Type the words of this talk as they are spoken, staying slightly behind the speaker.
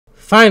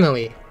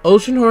Finally,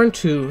 Oceanhorn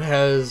 2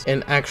 has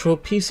an actual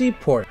PC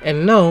port,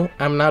 and no,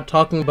 I'm not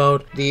talking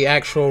about the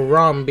actual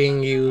ROM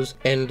being used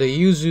in the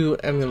Yuzu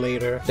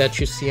emulator that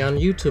you see on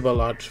YouTube a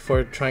lot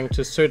for trying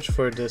to search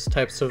for this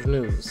types of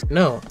news.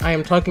 No, I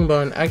am talking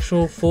about an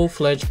actual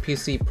full-fledged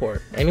PC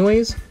port.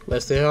 Anyways,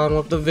 let's get on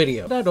with the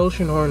video. That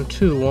Oceanhorn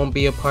 2 won't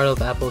be a part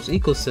of Apple's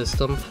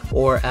ecosystem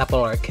or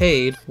Apple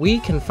Arcade,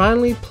 we can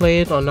finally play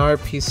it on our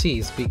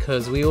PCs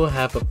because we will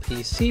have a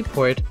PC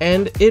port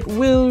and it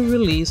will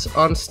release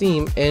on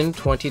Steam in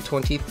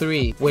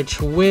 2023, which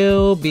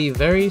will be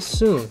very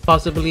soon,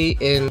 possibly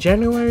in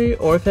January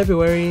or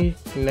February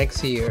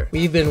next year.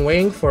 We've been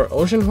waiting for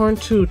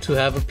Oceanhorn 2 to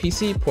have a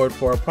PC port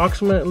for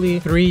approximately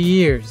 3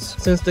 years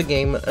since the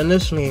game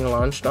initially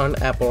launched on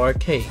Apple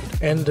Arcade.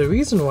 And the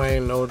reason why I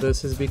know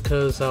this is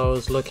because I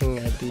was looking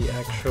at the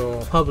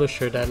actual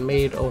publisher that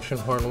made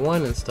Oceanhorn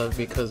 1 and stuff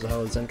because I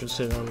was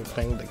interested in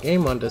playing the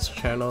game on this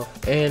channel,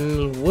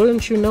 and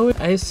wouldn't you know it,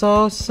 I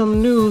saw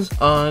some news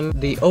on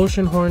the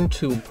Oceanhorn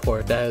 2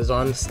 port that is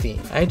on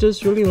Steam. I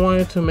just really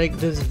wanted to make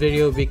this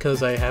video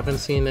because I haven't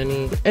seen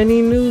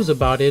any news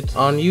about it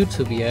on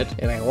YouTube yet,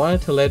 and I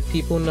wanted to let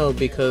people know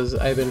because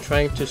I've been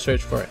trying to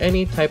search for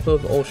any type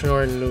of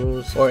Oceanhorn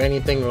news or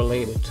anything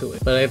related to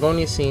it, but I've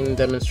only seen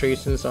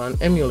demonstrations on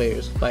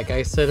emulators like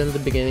I said in the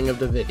beginning of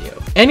the video.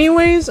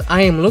 Anyways,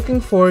 I am looking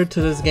forward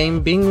to this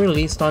game being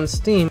released on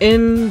Steam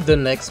in the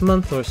next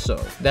month or so.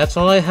 That's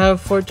all I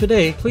have for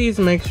today. Please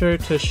make sure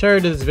to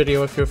share this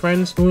video with your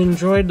friends who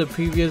enjoyed the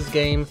previous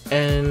game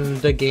and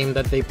the game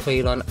that they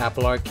played on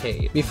Apple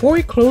Arcade. Before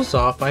we close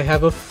off, I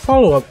have a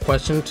follow-up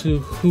question to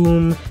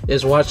whom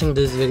is watching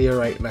this video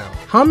right now.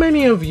 How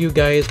many of you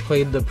guys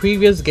played the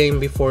previous game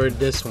before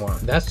this one?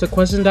 That's the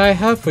question that I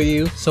have for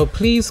you, so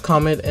please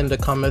comment in the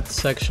comment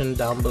section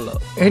down below.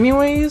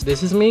 Anyways,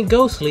 this is me,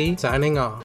 Ghostly, signing off.